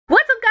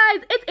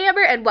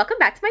and welcome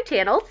back to my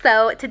channel.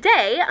 So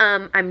today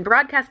I'm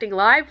broadcasting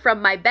live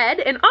from my bed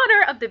in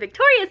honor of the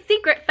Victoria's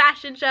Secret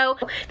fashion show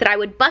that I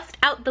would bust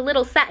out the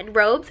little satin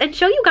robes and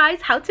show you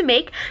guys how to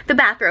make the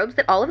bathrobes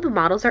that all of the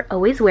models are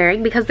always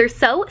wearing because they're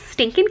so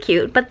stinking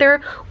cute, but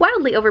they're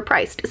wildly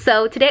overpriced.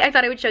 So today I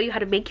thought I would show you how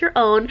to make your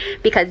own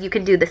because you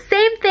can do the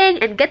same thing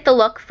and get the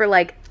look for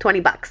like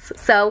 20 bucks.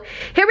 So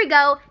here we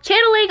go,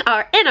 channeling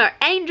our inner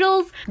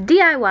angels,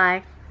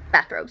 DIY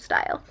bathrobe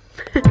style.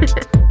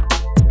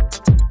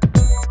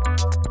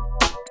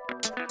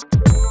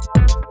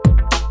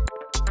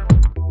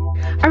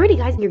 Alrighty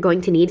guys, you're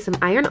going to need some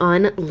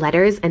iron-on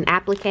letters and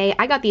applique.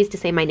 I got these to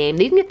say my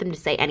name. You can get them to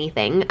say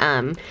anything.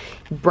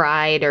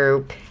 Bride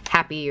or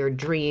happy or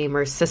dream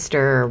or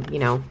sister or, you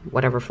know,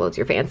 whatever floats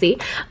your fancy.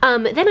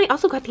 Then I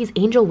also got these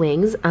angel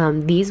wings.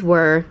 These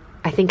were,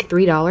 I think,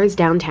 $3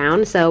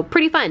 downtown, so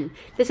pretty fun.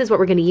 This is what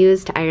we're gonna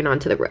use to iron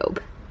onto the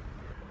robe.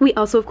 We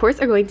also, of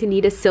course, are going to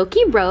need a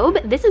silky robe.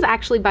 This is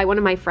actually by one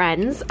of my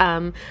friends,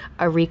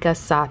 Arika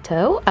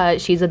Sato.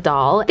 She's a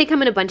doll. They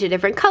come in a bunch of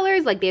different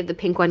colors, like they have the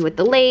pink one with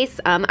the lace.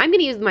 I'm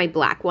gonna use my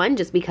black one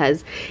just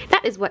because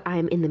that is what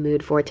I'm in the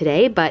mood for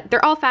today, but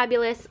they're all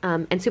fabulous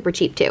and super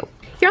cheap too.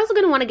 You're also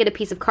gonna wanna get a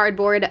piece of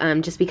cardboard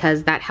just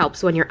because that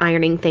helps when you're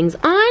ironing things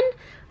on.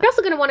 You're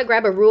also gonna wanna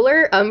grab a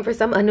ruler. For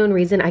some unknown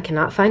reason, I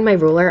cannot find my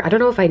ruler. I don't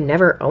know if I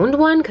never owned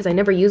one because I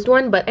never used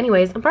one, but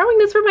anyways, I'm borrowing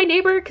this from my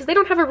neighbor because they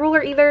don't have a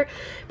ruler either.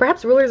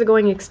 Perhaps rulers are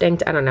going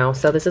extinct, I don't know.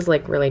 So this is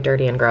like really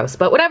dirty and gross,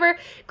 but whatever.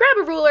 Grab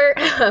a ruler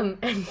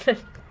and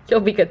you'll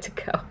be good to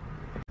go.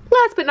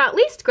 Last but not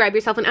least, grab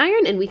yourself an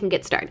iron and we can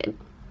get started.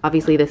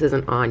 Obviously this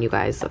isn't on, you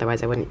guys,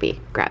 otherwise I wouldn't be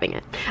grabbing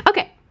it.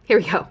 Okay, here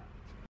we go.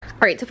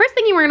 All right, so first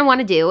thing you're gonna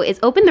wanna do is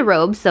open the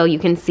robe so you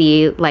can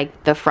see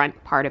like the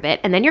front part of it,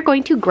 and then you're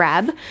going to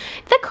grab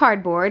the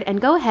cardboard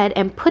and go ahead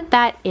and put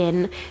that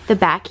in the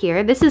back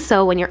here. This is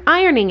so when you're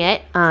ironing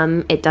it,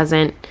 it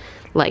doesn't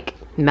like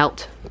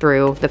melt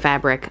through the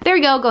fabric. There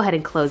we go ahead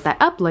and close that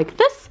up like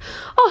this.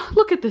 Oh,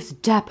 look at this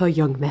dapper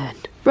young man,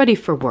 ready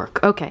for work,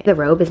 okay. The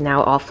robe is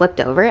now all flipped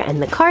over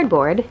and the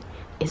cardboard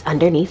is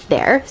underneath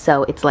there,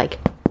 so it's like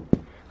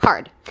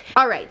hard.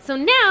 All right, so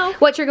now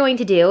what you're going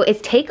to do is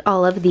take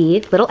all of the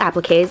little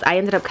appliques. I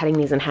ended up cutting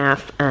these in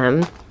half.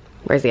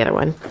 Where's the other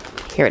one?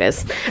 Here it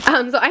is.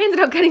 So I ended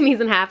up cutting these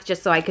in half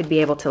just so I could be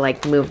able to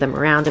like move them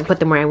around and put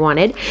them where I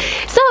wanted.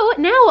 So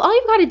now all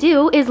you've got to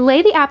do is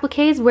lay the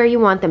appliques where you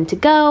want them to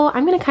go.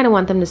 I'm gonna kind of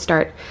want them to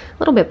start a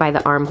little bit by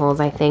the armholes,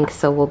 I think.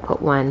 So we'll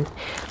put one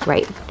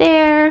right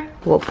there.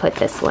 We'll put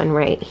this one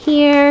right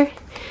here.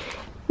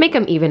 Make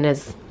them even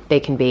as they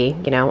can be,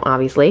 you know,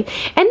 obviously.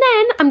 And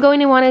then I'm going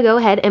to want to go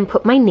ahead and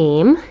put my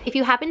name. If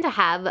you happen to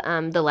have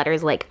the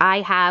letters like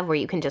I have, where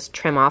you can just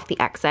trim off the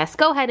excess,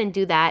 go ahead and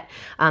do that.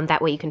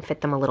 That way you can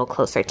fit them a little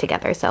closer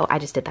together. So I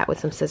just did that with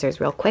some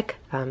scissors real quick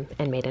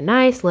and made a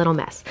nice little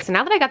mess. So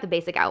now that I got the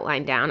basic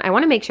outline down, I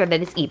want to make sure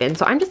that it's even.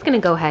 So I'm just going to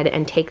go ahead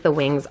and take the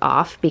wings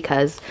off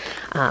because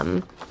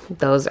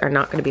those are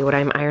not going to be what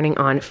I'm ironing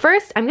on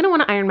first. I'm going to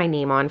want to iron my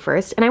name on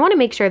first, and I want to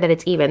make sure that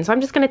it's even. So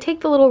I'm just going to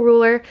take the little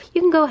ruler.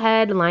 You can go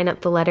ahead and line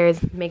up the letters,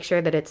 make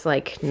sure that it's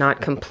like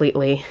not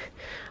completely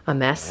a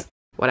mess,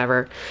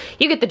 whatever.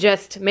 You get the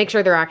gist. Make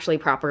sure they're actually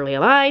properly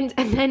aligned,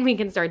 and then we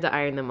can start to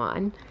iron them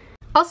on.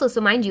 Also,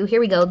 so mind you, here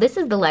we go. This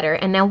is the letter,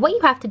 and now what you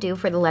have to do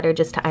for the letter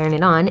just to iron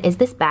it on is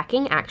this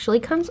backing actually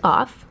comes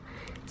off.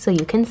 So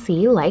you can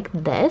see like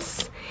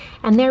this,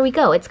 and there we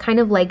go. It's kind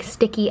of like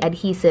sticky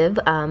adhesive,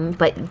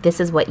 but this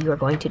is what you are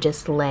going to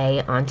just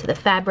lay onto the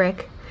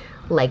fabric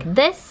like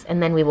this,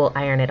 and then we will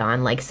iron it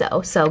on like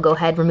so. So go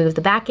ahead, remove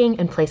the backing,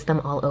 and place them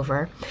all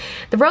over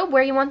the robe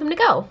where you want them to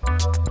go.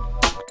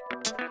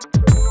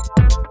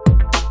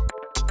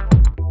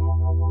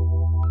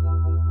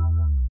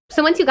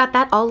 So once you got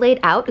that all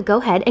laid out, go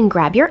ahead and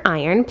grab your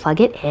iron,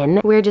 plug it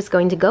in. We're just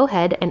going to go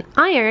ahead and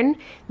iron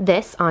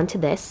this onto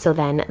this, so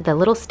then the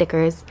little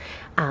stickers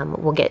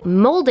will get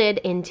molded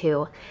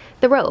into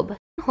the robe.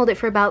 Hold it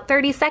for about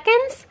 30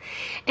 seconds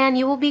and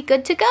you will be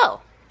good to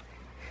go.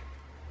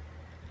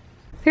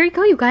 There you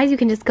go, you guys. You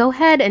can just go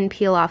ahead and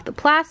peel off the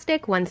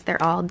plastic once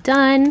they're all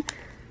done.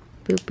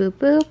 Boop, boop,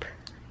 boop.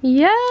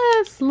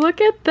 Yes, look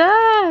at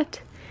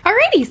that.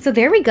 Alrighty, so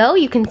there we go.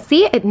 You can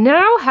see it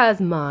now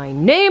has my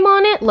name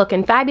on it,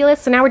 looking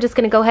fabulous. So now we're just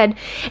gonna go ahead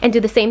and do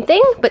the same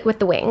thing, but with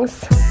the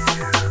wings.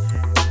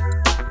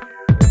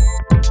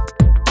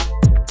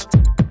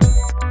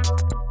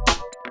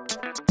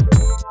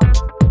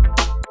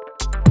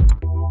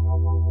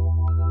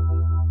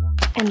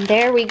 And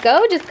there we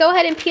go. Just go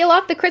ahead and peel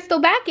off the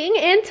crystal backing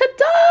and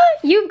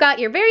ta-da! You've got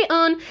your very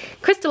own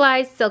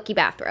crystallized silky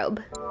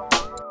bathrobe.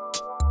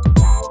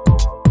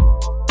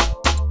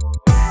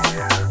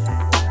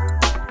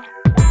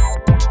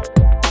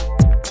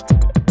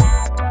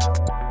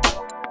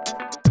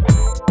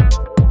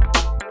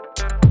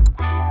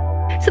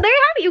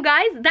 You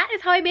guys, that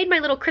is how I made my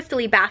little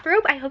crystally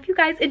bathrobe. I hope you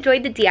guys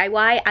enjoyed the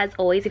DIY. As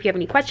always, if you have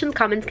any questions,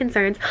 comments,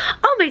 concerns,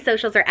 all my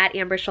socials are at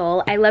Amber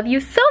Scholl. I love you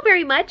so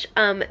very much.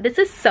 This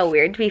is so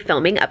weird to be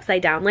filming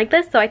upside down like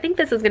this, so I think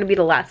this is gonna be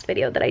the last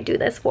video that I do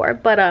this for,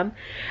 but I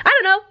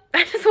don't know.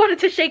 I just wanted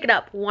to shake it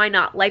up. Why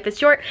not? Life is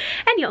short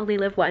and you only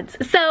live once.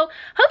 So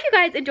hope you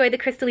guys enjoy the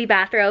crystally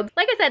bathrobes.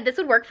 Like I said, this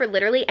would work for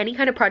literally any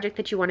kind of project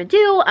that you want to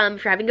do.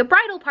 If you're having a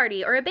bridal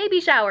party or a baby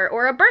shower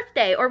or a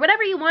birthday or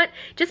whatever you want,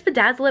 just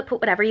bedazzle it,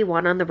 put whatever you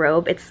want on the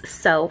robe. It's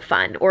so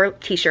fun. Or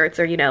t-shirts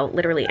or, you know,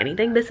 literally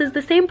anything. This is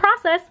the same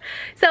process.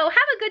 So have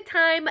a good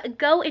time.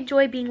 Go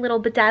enjoy being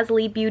little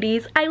bedazzly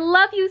beauties. I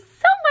love you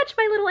so much,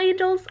 my little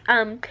angels.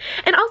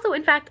 And also,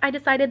 in fact, I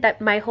decided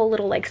that my whole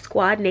little like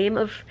squad name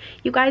of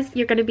you guys,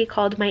 you're gonna be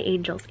called my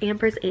angels,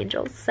 Amber's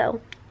Angels.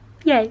 So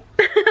yay.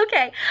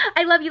 Okay,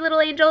 I love you,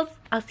 little angels.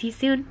 I'll see you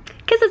soon.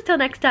 Kisses till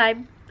next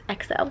time.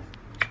 XO.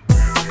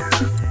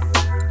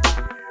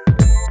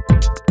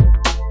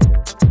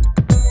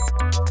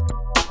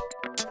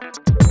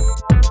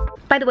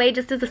 By the way,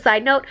 just as a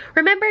side note,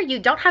 remember you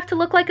don't have to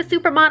look like a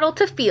supermodel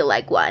to feel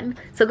like one.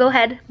 So go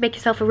ahead, make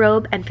yourself a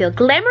robe and feel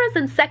glamorous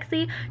and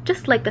sexy,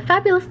 just like the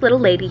fabulous little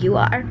lady you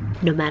are,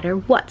 no matter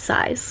what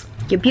size.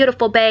 You're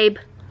beautiful, babe.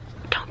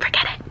 Don't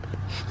forget it.